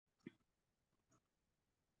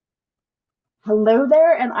Hello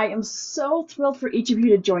there, and I am so thrilled for each of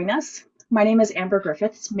you to join us. My name is Amber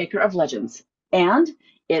Griffiths, maker of legends, and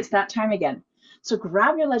it's that time again. So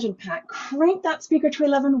grab your legend pack, crank that speaker to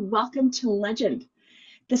 11. Welcome to Legend.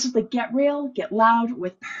 This is the Get Real, Get Loud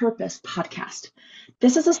with Purpose podcast.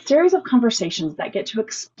 This is a series of conversations that get to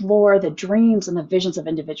explore the dreams and the visions of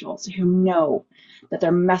individuals who know that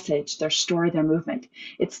their message, their story, their movement,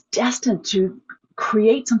 it's destined to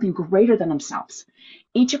create something greater than themselves.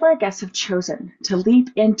 Each of our guests have chosen to leap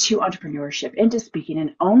into entrepreneurship, into speaking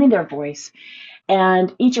and owning their voice,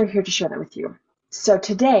 and each are here to share that with you. So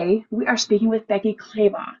today we are speaking with Becky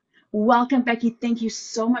Clabaugh. Welcome, Becky. Thank you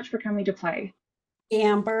so much for coming to play.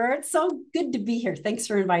 Amber, it's so good to be here. Thanks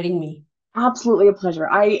for inviting me. Absolutely a pleasure.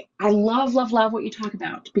 I love what you talk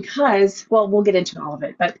about because, well, we'll get into all of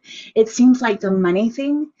it, but it seems like the money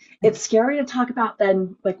thing, it's scary to talk about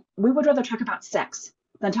than like we would rather talk about sex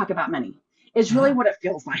than talk about money. Is really Yeah. what it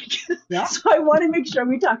feels like. Yeah. So I want to make sure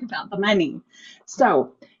we talk about the money.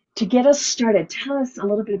 So to get us started, tell us a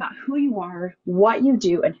little bit about who you are, what you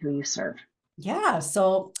do, and who you serve. Yeah.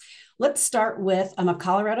 So let's start with I'm a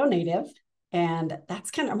Colorado native, and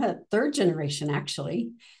I'm a third generation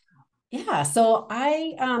actually. Yeah. So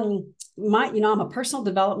I'm a personal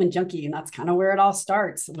development junkie, and that's kind of where it all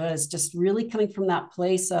starts, was just really coming from that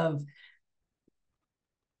place of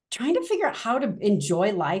trying to figure out how to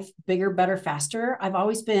enjoy life bigger, better, faster. I've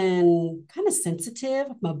always been kind of sensitive.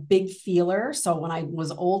 I'm a big feeler. So when I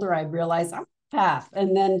was older, I realized I'm a path.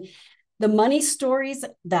 And then the money stories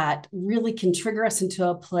that really can trigger us into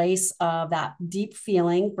a place of that deep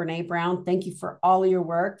feeling. Brene Brown, thank you for all of your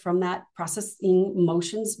work from that processing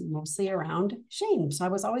emotions, mostly around shame. So I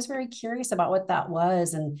was always very curious about what that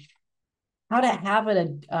was and how to have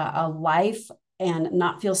a life and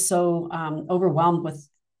not feel so overwhelmed with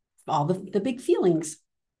all the big feelings.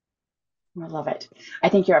 I love it. I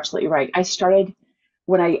think you're absolutely right. I started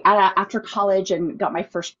when after college and got my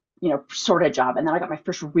first, sort of job, and then I got my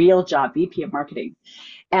first real job, VP of marketing.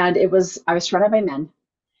 And I was surrounded by men,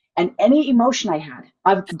 and any emotion I had,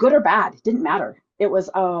 of good or bad, didn't matter. It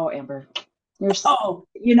was, oh, Amber, you're, Oh,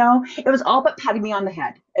 it was all but patting me on the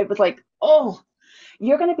head. It was like, oh,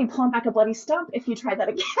 you're going to be pulling back a bloody stump if you try that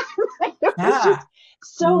again. It was yeah. just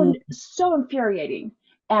so, Mm, so infuriating.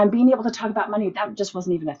 And being able to talk about money, that just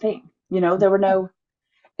wasn't even a thing. There were no,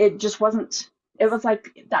 it just wasn't, it was like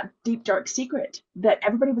that deep, dark secret that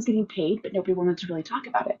everybody was getting paid, but nobody wanted to really talk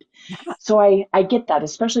about it. yeah. So I get that,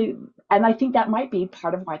 especially, and I think that might be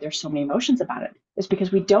part of why there's so many emotions about it, is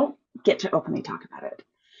because we don't get to openly talk about it.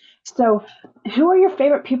 So, who are your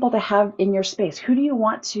favorite people to have in your space? Who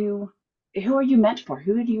are you meant for?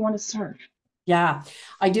 Who do you want to serve? Yeah.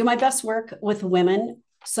 I do my best work with women.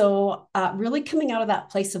 So, really coming out of that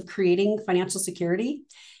place of creating financial security.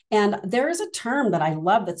 And there is a term that I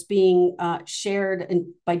love that's being shared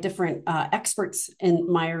by different experts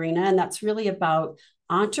in my arena, and that's really about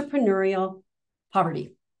entrepreneurial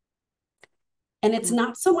poverty. And it's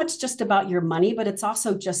not so much just about your money, but it's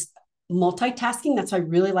also just multitasking. That's why I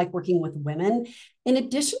really like working with women. In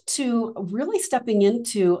addition to really stepping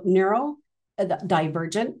into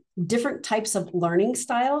neurodivergent, different types of learning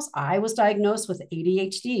styles. I was diagnosed with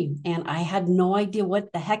ADHD and I had no idea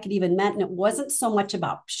what the heck it even meant. And it wasn't so much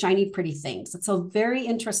about shiny, pretty things. It's a very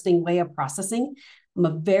interesting way of processing. I'm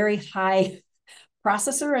a very high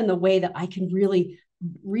processor in the way that I can really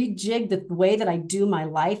rejig the way that I do my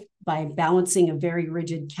life by balancing a very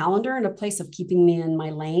rigid calendar in a place of keeping me in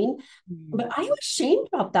my lane. Mm. But I was shamed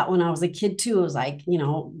about that when I was a kid too. It was like,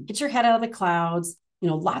 get your head out of the clouds,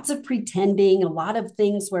 lots of pretending, a lot of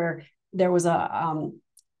things where there was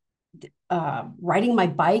riding my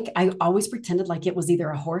bike. I always pretended like it was either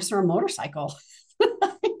a horse or a motorcycle.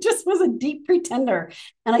 I just was a deep pretender.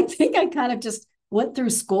 And I think I kind of just went through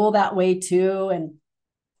school that way too. And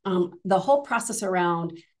the whole process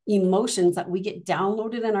around emotions that we get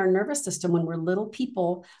downloaded in our nervous system when we're little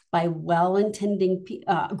people by well-intending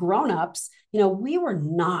grown-ups. We were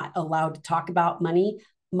not allowed to talk about money.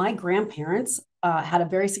 My grandparents had a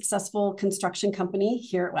very successful construction company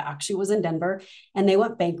here. Well, actually, it was in Denver, and they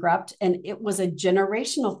went bankrupt. And it was a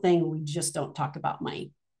generational thing. We just don't talk about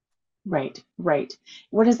money. Right, right.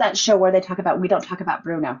 What is that show where they talk about we don't talk about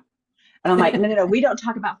Bruno? And I'm like, no, no, no, we don't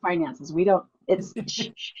talk about finances. We don't, it's,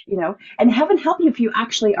 and heaven help you if you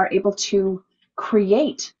actually are able to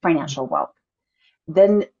create financial wealth.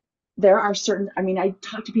 Then there are certain, I mean, I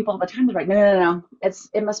talk to people all the time. They're like, no, no, no, no.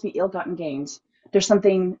 It must be ill-gotten gains. There's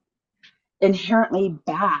something inherently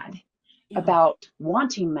bad Yeah. about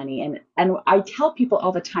wanting money. And I tell people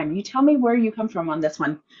all the time, you tell me where you come from on this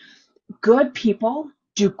one. Good people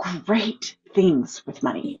do great things with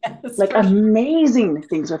money, Yes, like for sure. amazing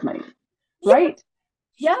things with money. right?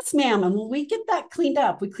 Yes, ma'am. And when we get that cleaned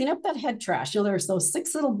up, we clean up that head trash. There's those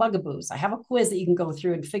 6 little bugaboos. I have a quiz that you can go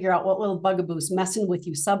through and figure out what little bugaboos messing with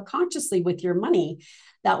you subconsciously with your money.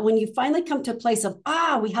 That when you finally come to a place of,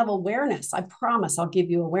 we have awareness, I promise I'll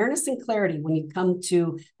give you awareness and clarity when you come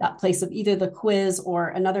to that place of either the quiz or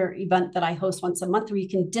another event that I host once a month where you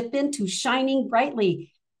can dip into shining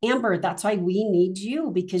brightly. Amber, that's why we need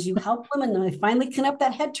you, because you help women when they finally clean up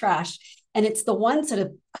that head trash. And it's the ones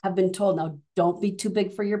that have been told, now don't be too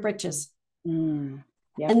big for your britches. Yep.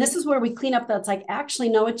 And this is where we clean up that's like, actually,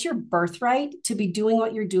 no, it's your birthright to be doing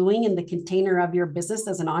what you're doing in the container of your business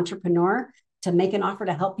as an entrepreneur, to make an offer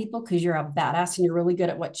to help people because you're a badass and you're really good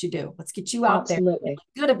at what you do. Let's get you out there. Absolutely.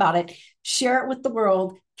 Good about it. Share it with the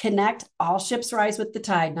world. Connect. All ships rise with the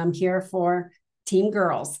tide. And I'm here for Team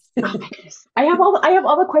Girls. Oh my goodness. I have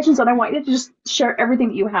all the questions, and I want you to just share everything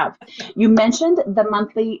that you have. You mentioned the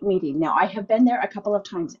monthly meeting. Now, I have been there a couple of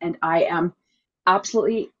times, and I am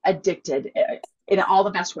absolutely addicted in all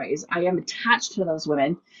the best ways. I am attached to those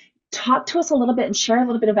women. Talk to us a little bit and share a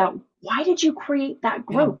little bit about, why did you create that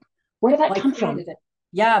group? Where did that come from? It.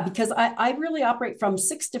 Yeah, because I really operate from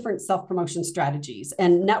 6 different self-promotion strategies,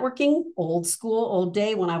 and networking, old school, old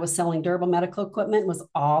day, when I was selling durable medical equipment, was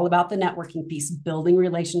all about the networking piece, building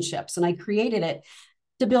relationships. And I created it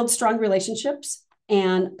to build strong relationships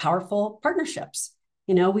and powerful partnerships.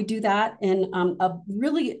 We do that in a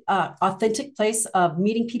really authentic place of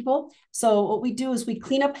meeting people. So what we do is we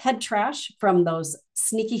clean up head trash from those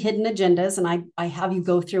sneaky hidden agendas. And I have you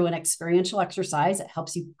go through an experiential exercise. It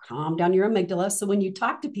helps you calm down your amygdala. So when you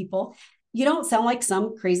talk to people, you don't sound like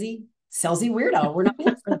some crazy salesy weirdo. We're not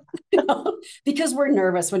here for that, because we're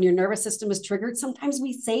nervous. When your nervous system is triggered, sometimes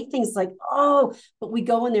we say things like, but we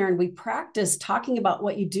go in there and we practice talking about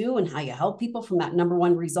what you do and how you help people from that number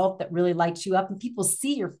one result that really lights you up. And people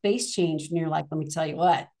see your face change and you're like, let me tell you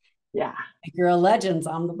what. Yeah. You're a legend.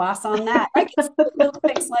 I'm the boss on that. I can see the little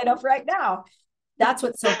face light up right now. That's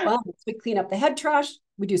what's so fun. We clean up the head trash.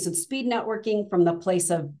 We do some speed networking from the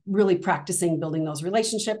place of really practicing building those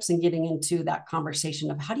relationships and getting into that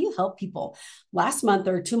conversation of how do you help people. Last month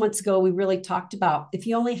or 2 months ago, we really talked about, if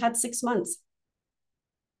you only had 6 months,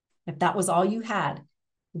 if that was all you had,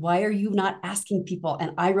 why are you not asking people?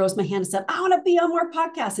 And I rose my hand and said, I want to be on more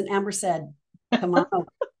podcasts. And Amber said, come on.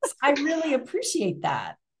 I really appreciate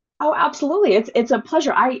that. Oh, absolutely. It's a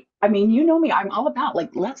pleasure. I mean, you know me, I'm all about,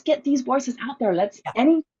 like, let's get these voices out there. Let's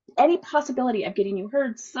any possibility of getting you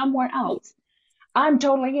heard somewhere else. I'm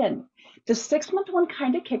totally in. The 6 month one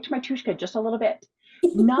kind of kicked my tushka just a little bit.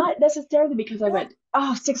 Not necessarily because I went,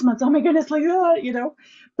 6 months, oh my goodness, like,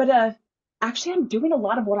 but actually I'm doing a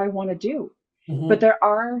lot of what I want to do. Mm-hmm. But there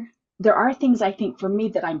are things, I think, for me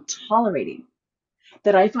that I'm tolerating,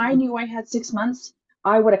 that if I knew I had 6 months,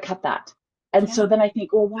 I would have cut that. And so then I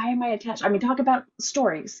think, well, why am I attached? I mean, talk about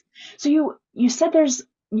stories. So you said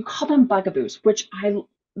you call them bugaboos, which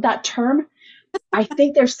that term, I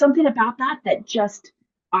think there's something about that just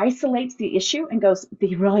isolates the issue and goes,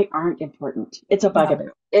 they really aren't important. It's a bugaboo.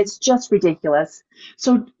 It's just ridiculous.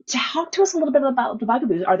 So talk to us a little bit about the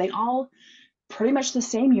bugaboos. Are they all pretty much the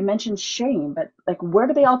same? You mentioned shame, but like, where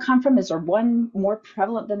do they all come from? Is there one more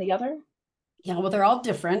prevalent than the other? Yeah, well, they're all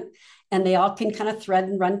different, and they all can kind of thread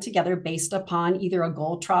and run together based upon either a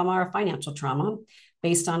goal trauma or a financial trauma,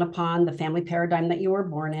 based upon the family paradigm that you were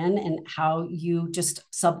born in and how you just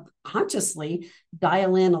subconsciously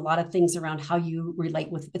dial in a lot of things around how you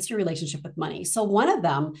relate with, it's your relationship with money. So one of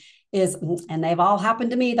them is, and they've all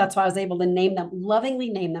happened to me, that's why I was able to name them,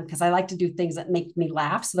 lovingly name them, because I like to do things that make me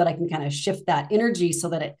laugh so that I can kind of shift that energy so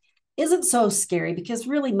that it isn't so scary, because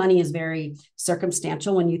really money is very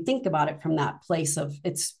circumstantial when you think about it from that place of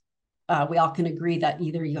we all can agree that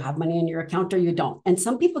either you have money in your account or you don't. And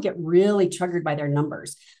some people get really triggered by their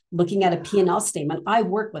numbers. Looking at a P&L statement, I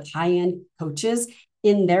work with high-end coaches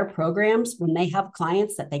in their programs when they have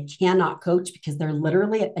clients that they cannot coach because they're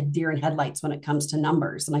literally a deer in headlights when it comes to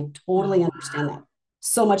numbers. And I totally understand that.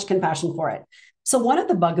 So much compassion for it. So one of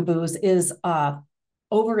the bugaboos is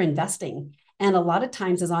over investing. And a lot of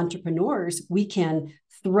times as entrepreneurs, we can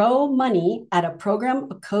throw money at a program,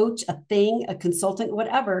 a coach, a thing, a consultant,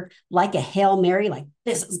 whatever, like a Hail Mary, like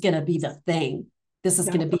this is going to be the thing. This is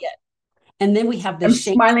going to be it. And then we have this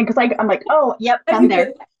shame. Smiling because I'm like, oh, yep, I'm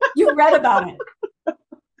there. You read about it.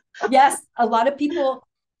 Yes, a lot of people.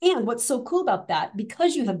 And what's so cool about that,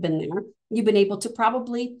 because you have been there, you've been able to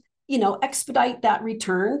probably, expedite that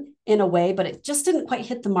return in a way, but it just didn't quite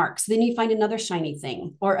hit the mark. So then you find another shiny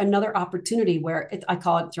thing or another opportunity where I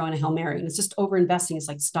call it throwing a Hail Mary, and it's just over investing. It's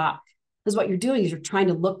like, stop. Because what you're doing is you're trying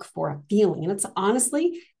to look for a feeling. And it's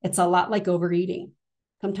honestly, it's a lot like overeating.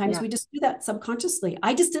 Sometimes Yeah. we just do that subconsciously.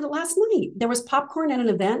 I just did it last night. There was popcorn at an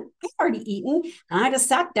event. I'd already eaten, and I just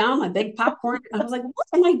sat down my big popcorn. I was like, what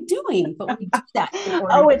am I doing? But we do that in order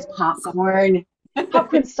Oh, to it's popcorn. something.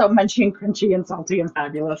 Popcorn's so munchy and crunchy and salty and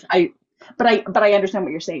fabulous. But I understand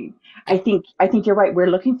what you're saying. Yeah. I think you're right. We're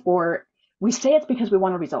looking for, we say it's because we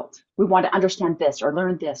want a result. We want to understand this or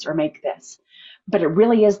learn this or make this. But it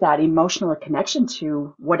really is that emotional connection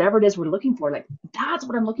to whatever it is we're looking for. Like, that's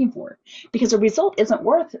what I'm looking for. Because a result isn't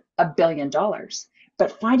worth $1 billion.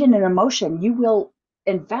 But finding an emotion, you will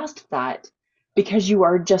invest that because you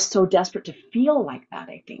are just so desperate to feel like that,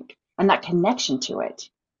 I think. And that connection to it.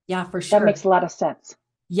 Yeah, for That sure. makes a lot of sense.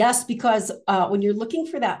 Yes, because when you're looking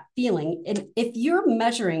for that feeling, and if you're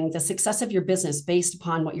measuring the success of your business based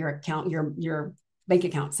upon what your bank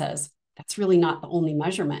account says, that's really not the only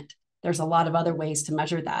measurement. There's a lot of other ways to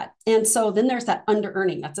measure that. And so then there's that under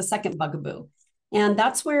earning. That's a second bugaboo. And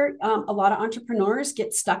that's where a lot of entrepreneurs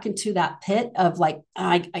get stuck into that pit of like,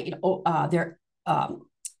 their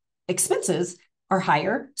expenses are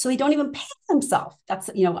higher, so they don't even pay themselves. That's,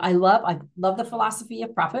 I love the philosophy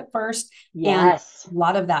of profit first, and Yes. a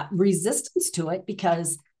lot of that resistance to it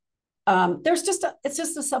because it's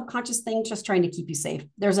just a subconscious thing just trying to keep you safe.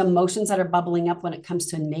 There's emotions that are bubbling up when it comes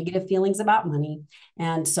to negative feelings about money.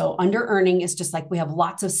 And so under earning is just like we have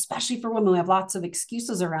lots of, especially for women, we have lots of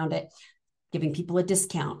excuses around it, giving people a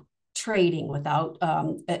discount, trading without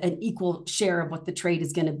an equal share of what the trade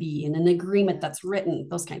is going to be, in an agreement that's written,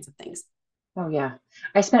 those kinds of things. Oh yeah.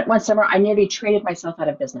 I spent one summer, I nearly traded myself out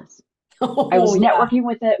of business. I Oh was yeah. networking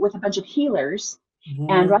with a bunch of healers, and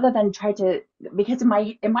Mhm. rather than try to, because in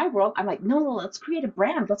my world, I'm like, no, no, let's create a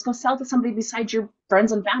brand. Let's go sell to somebody besides your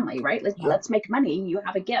friends and family, right? Yeah. Let's make money. You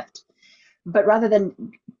have a gift. But rather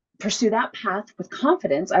than pursue that path with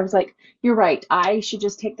confidence, I was like, you're right. I should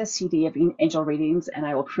just take the CD of angel readings and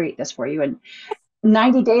I will create this for you. And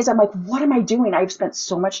 90 days, I'm like, what am I doing? I've spent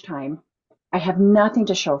so much time. I have nothing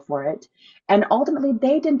to show for it. And ultimately,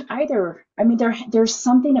 they didn't either. I mean, there's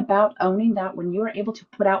something about owning that when you are able to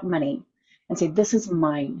put out money and say, this is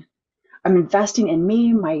mine. I'm investing in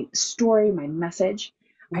me, my story, my message.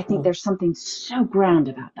 I think Mhm. there's something so grand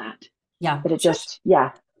about that, Yeah. that it Especially just,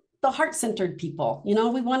 yeah. the heart-centered people.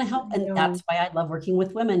 We want to help. I And that's know. why I love working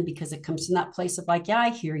with women, because it comes from that place of like, yeah, I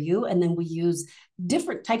hear you. And then we use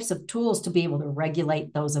different types of tools to be able to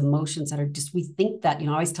regulate those emotions that are just, we think that, I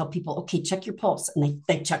always tell people, okay, check your pulse. And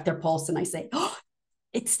they check their pulse and I say, oh,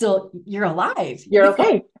 it's still, you're alive. You're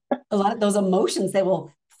okay. A lot of those emotions, they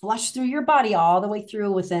will flush through your body all the way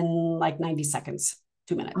through within like 90 seconds,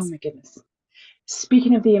 two Oh minutes. my goodness.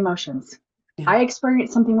 Speaking of the emotions, Yeah. I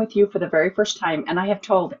experienced something with you for the very first time, and I have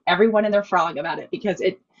told everyone and their frog about it because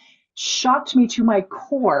it shocked me to my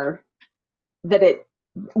core that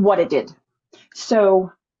what it did.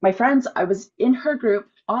 So, my friends, I was in her group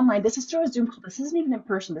online. This is through a Zoom call. This isn't even in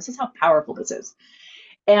person. This is how powerful this is.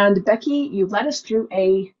 And Becky, you led us through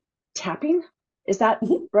a tapping. Is that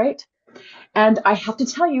Mhm. right? And I have to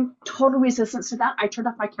tell you, total resistance to that. I turned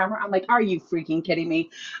off my camera. I'm like, are you freaking kidding me?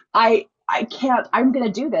 I can't. I'm gonna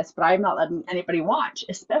do this, but I'm not letting anybody watch,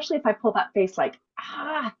 especially if I pull that face like,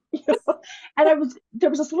 ah, you know. And there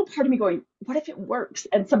was this little part of me going, what if it works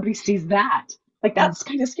and somebody sees that? Like that's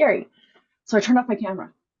kind of scary. So I turned off my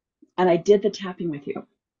camera and I did the tapping with you.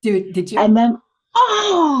 Dude, did you? And then,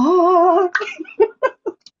 oh,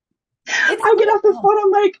 It's I get off the wonderful. phone.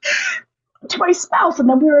 I'm like, to my spouse, and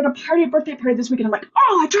then we were at a party, a birthday party this week, and I'm like,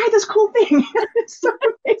 oh, I tried this cool thing. It's so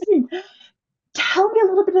amazing. Tell me a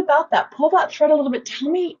little bit about that. Pull that thread a little bit. Tell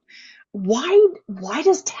me why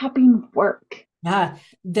does tapping work? Yeah,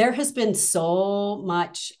 there has been so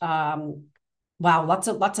much wow, lots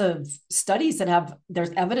of studies that have there's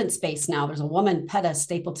evidence based now. There's a woman, Petta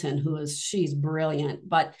Stapleton, she's brilliant,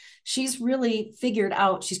 but she's really figured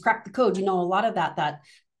out, she's cracked the code. A lot of that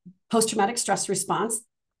post-traumatic stress response.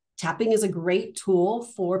 Tapping is a great tool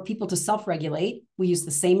for people to self-regulate. We use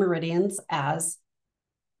the same meridians as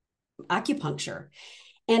acupuncture,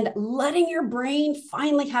 and letting your brain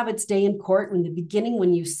finally have its day in court in the beginning,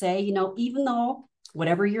 when you say, even though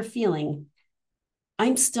whatever you're feeling,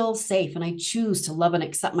 I'm still safe and I choose to love and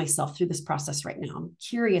accept myself through this process right now. I'm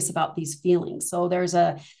curious about these feelings. So there's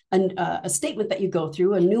a statement that you go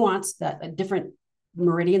through, a nuance that different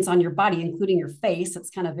meridians on your body, including your face. It's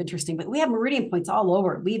kind of interesting, but we have meridian points all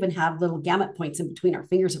over. We even have little gamut points in between our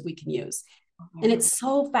fingers that we can use. Oh my And God. it's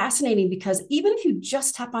so fascinating because even if you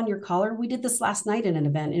just tap on your collar, we did this last night in an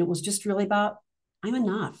event, and it was just really about, I'm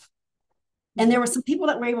enough. And there were some people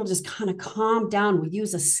that were able to just kind of calm down. We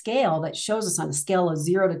use a scale that shows us on a scale of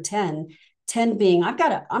 0 to 10, 10 being,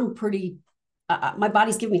 I'm pretty my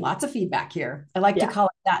body's giving me lots of feedback here. I like to Yeah. call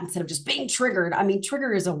it that instead of just being triggered. I mean,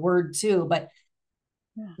 trigger is a word too, but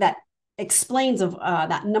Yeah. that explains of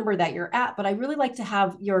that number that you're at. But I really like to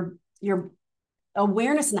have your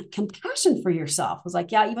awareness and that compassion for yourself. I was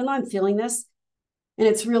like, yeah, even though I'm feeling this and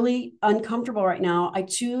it's really uncomfortable right now, I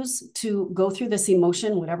choose to go through this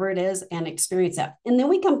emotion, whatever it is, and experience that. And then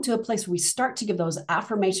we come to a place where we start to give those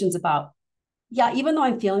affirmations about, yeah, even though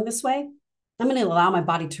I'm feeling this way, I'm going to allow my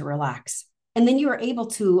body to relax. And then you are able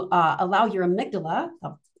to allow your amygdala,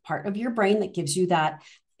 a part of your brain that gives you that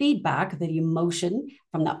feedback, the emotion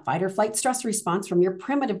from that fight or flight stress response from your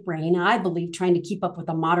primitive brain. I believe trying to keep up with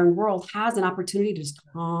the modern world has an opportunity to just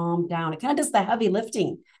calm down. It kind of does the heavy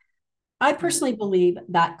lifting. I personally believe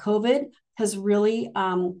that COVID has really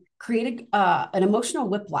created an emotional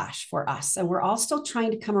whiplash for us. And we're all still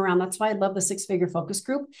trying to come around. That's why I love the Six Figure Focus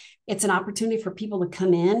Group. It's an opportunity for people to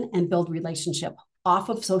come in and build relationship off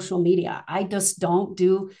of social media. I just don't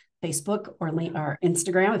do Facebook or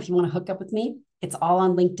Instagram. If you want to hook up with me, it's all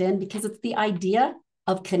on LinkedIn because it's the idea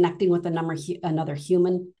of connecting with another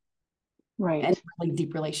human in Right. a really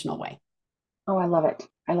deep relational way. Oh, I love it.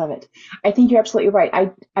 I love it. I think you're absolutely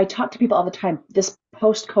right. I talk to people all the time. This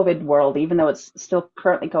post-COVID world, even though it's still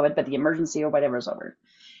currently COVID, but the emergency or whatever is over,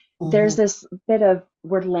 there's Mhm. this bit of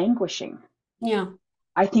we're languishing. Yeah.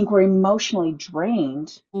 I think we're emotionally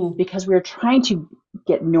drained Mm. because we're trying to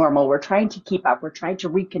get normal. We're trying to keep up. We're trying to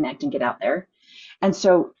reconnect and get out there. And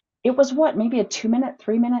so it was what, maybe a 2 minute,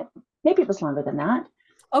 3 minute, maybe it was longer than that.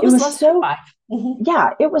 Oh, it It was was less than so, five. Mhm.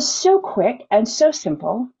 yeah, it was so quick and so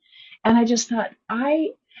simple. And I just thought,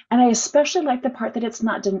 and I especially like the part that it's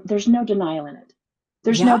not, there's no denial in it.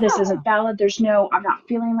 There's no, Yeah. this isn't valid. There's no, I'm not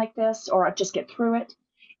feeling like this, or I just get through it.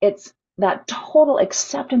 It's that total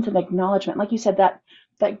acceptance and acknowledgement. Like you said, that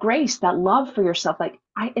grace, that love for yourself. Like,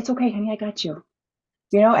 it's okay, honey, I got you.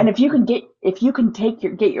 And Oh, if you can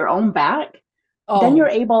get your own back, then you're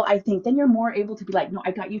oh, able, I think, then you're more able to be like, no,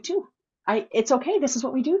 I got you too. It's okay. This is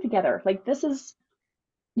what we do together. Like, this is,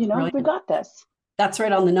 we brilliant. got this. That's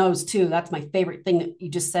right on the nose too. That's my favorite thing that you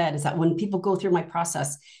just said is that when people go through my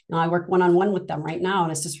process, I work one-on-one with them right now,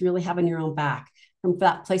 and it's just really having your own back from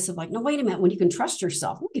that place of like, no, wait a minute, when you can trust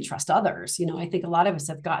yourself, you can trust others. I think a lot of us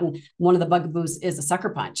have gotten one of the bugaboos is a sucker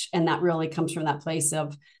punch. And that really comes from that place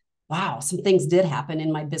of, wow, some things did happen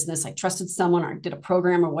in my business. I trusted someone or I did a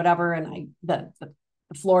program or whatever. And the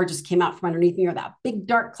floor just came out from underneath me, or that big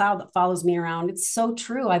dark cloud that follows me around. It's so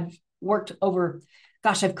true. I've coached over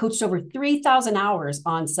 3,000 hours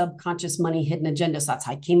on subconscious money hidden agendas. That's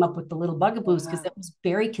how I came up with the little bugaboos because Wow. it was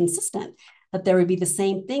very consistent that there would be the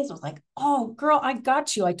same things. I was like, oh, girl, I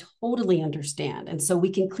got you. I totally understand. And so we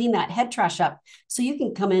can clean that head trash up so you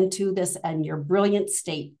can come into this and your brilliant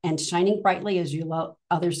state and shining brightly as you allow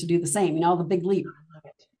others to do the same. The big leap. Love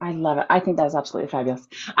it. I love it. I think that is absolutely fabulous.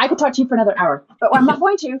 I could talk to you for another hour, but I'm not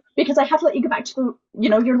going to because I have to let you get back to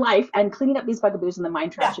your life and cleaning up these bugaboos and the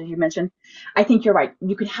mind Yeah. trash, as you mentioned. I think you're right.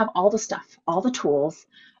 You could have all the stuff, all the tools,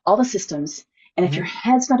 all the systems, and if your Mhm.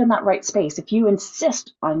 head's not in that right space, if you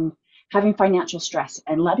insist on having financial stress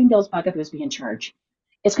and letting those bugaboos be in charge,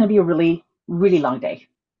 it's going to be a really, really long day.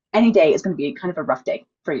 Any day is going to be kind of a rough day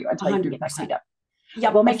for you until you can get that cleaned 100%. up. We'll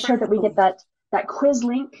Yep. I make sure that firmly we get believe. that quiz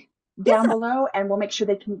link down Yeah. below, and we'll make sure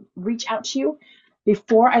they can reach out to you.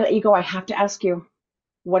 Before I let you go, I have to ask you,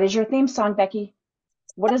 what is your theme song, Becky?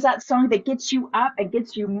 What is that song that gets you up and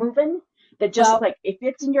gets you moving? That just Well, like if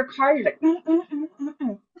it's in your car, you're like,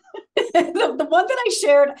 mm. the one that I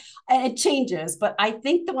shared, and it changes, but I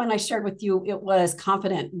think the one I shared with you, it was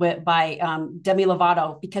Confident by Demi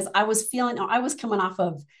Lovato, because I was coming off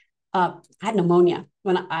of, I had pneumonia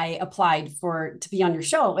when I applied to be on your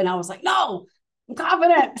show. And I was like, no, I'm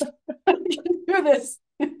confident. I can do this.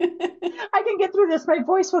 I can get through this. My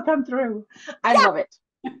voice will come through. I Yeah. love it.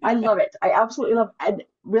 I love it. I absolutely love it. And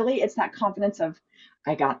really, it's that confidence of,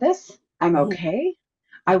 I got this. I'm Mhm. okay.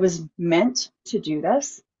 I Yep. was meant to do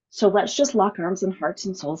this. So let's just lock arms and hearts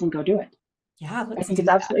and souls and go do it. Yeah, I let's think do it's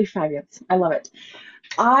that. absolutely fabulous. I love it.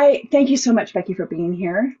 I thank you so much, Becky, for being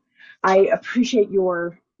here. I appreciate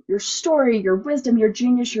your story, your wisdom, your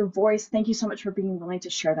genius, your voice. Thank you so much for being willing to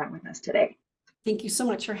share that with us today. Thank you so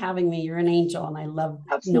much for having me. You're an angel, and I love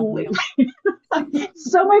knowing Absolutely. you.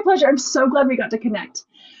 So my pleasure. I'm so glad we got to connect.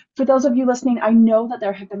 For those of you listening, I know that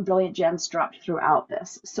there have been brilliant gems dropped throughout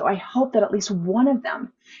this. So I hope that at least one of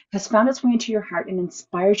them has found its way into your heart and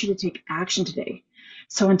inspired you to take action today.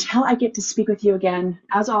 So until I get to speak with you again,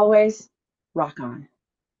 as always, rock on.